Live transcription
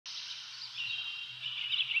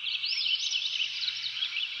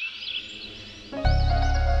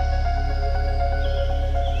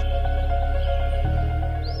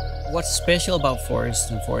What's special about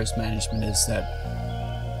forest and forest management is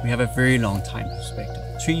that we have a very long time perspective.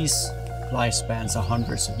 Trees' lifespans are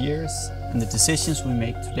hundreds of years, and the decisions we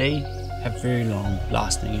make today have very long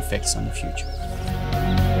lasting effects on the future.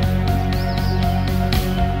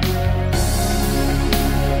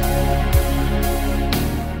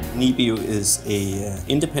 NIBIO is an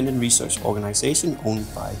independent research organization owned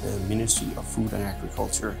by the Ministry of Food and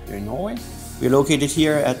Agriculture here in Norway. We are located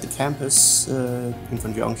here at the campus in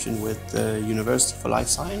conjunction with the University for Life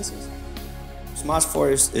Sciences. Smart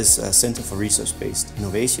Forest is a center for research-based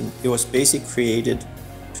innovation. It was basically created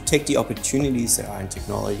to take the opportunities that are in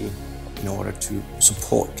technology in order to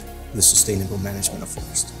support the sustainable management of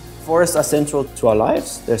forest. Forests are central to our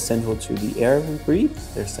lives. They're central to the air we breathe.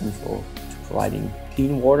 They're central to providing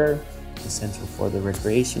clean water. They're central for the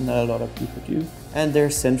recreation that a lot of people do. And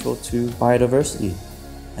they're central to biodiversity.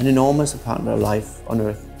 An enormous amount of life on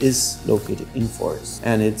Earth is located in forests,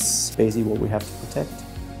 and it's basically what we have to protect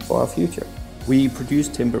for our future. We produce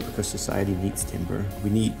timber because society needs timber. We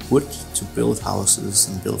need wood to build houses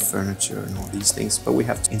and build furniture and all these things, but we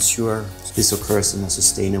have to ensure this occurs in a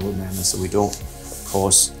sustainable manner so we don't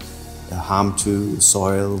cause harm to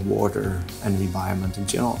soil, water, and the environment in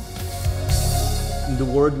general. In the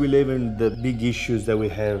world we live in, the big issues that we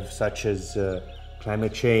have, such as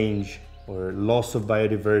climate change or loss of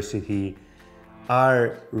biodiversity,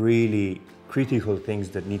 are really critical things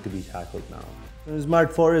that need to be tackled now. In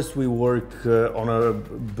Smart Forest, we work on a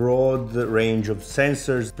broad range of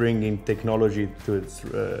sensors, bringing technology to its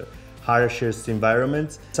harshest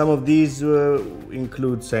environments. Some of these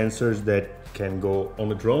include sensors that can go on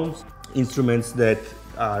the drones, instruments that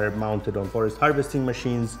are mounted on forest harvesting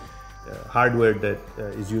machines, hardware that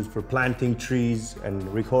is used for planting trees and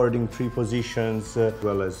recording tree positions, as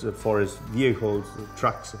well as forest vehicles,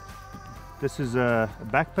 trucks. This is a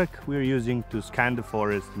backpack we're using to scan the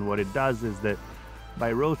forest, and what it does is that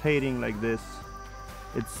by rotating like this,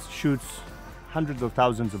 it shoots hundreds of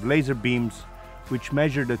thousands of laser beams which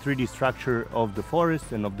measure the 3D structure of the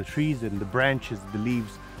forest and of the trees and the branches, the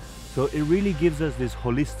leaves. So it really gives us this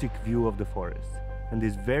holistic view of the forest and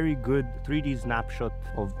this very good 3D snapshot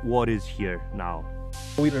of what is here now.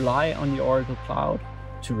 We rely on the Oracle Cloud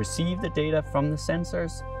to receive the data from the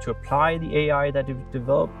sensors, to apply the AI that we've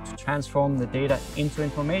developed to transform the data into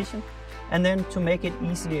information, and then to make it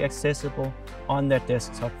easily accessible on their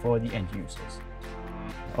desktop for the end users.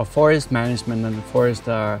 Our forest management and the forest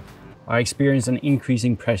are experiencing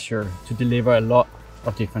increasing pressure to deliver a lot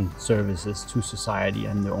of different services to society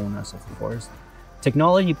and the owners of the forest.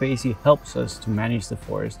 Technology basically helps us to manage the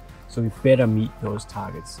forest, so we better meet those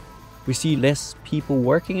targets. We see less people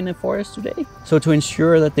working in the forest today, so to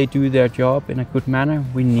ensure that they do their job in a good manner,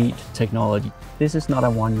 we need technology. This is not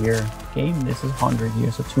a one-year game, this is 100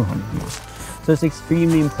 years or 200 years. So it's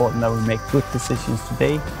extremely important that we make good decisions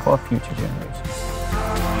today for future generations.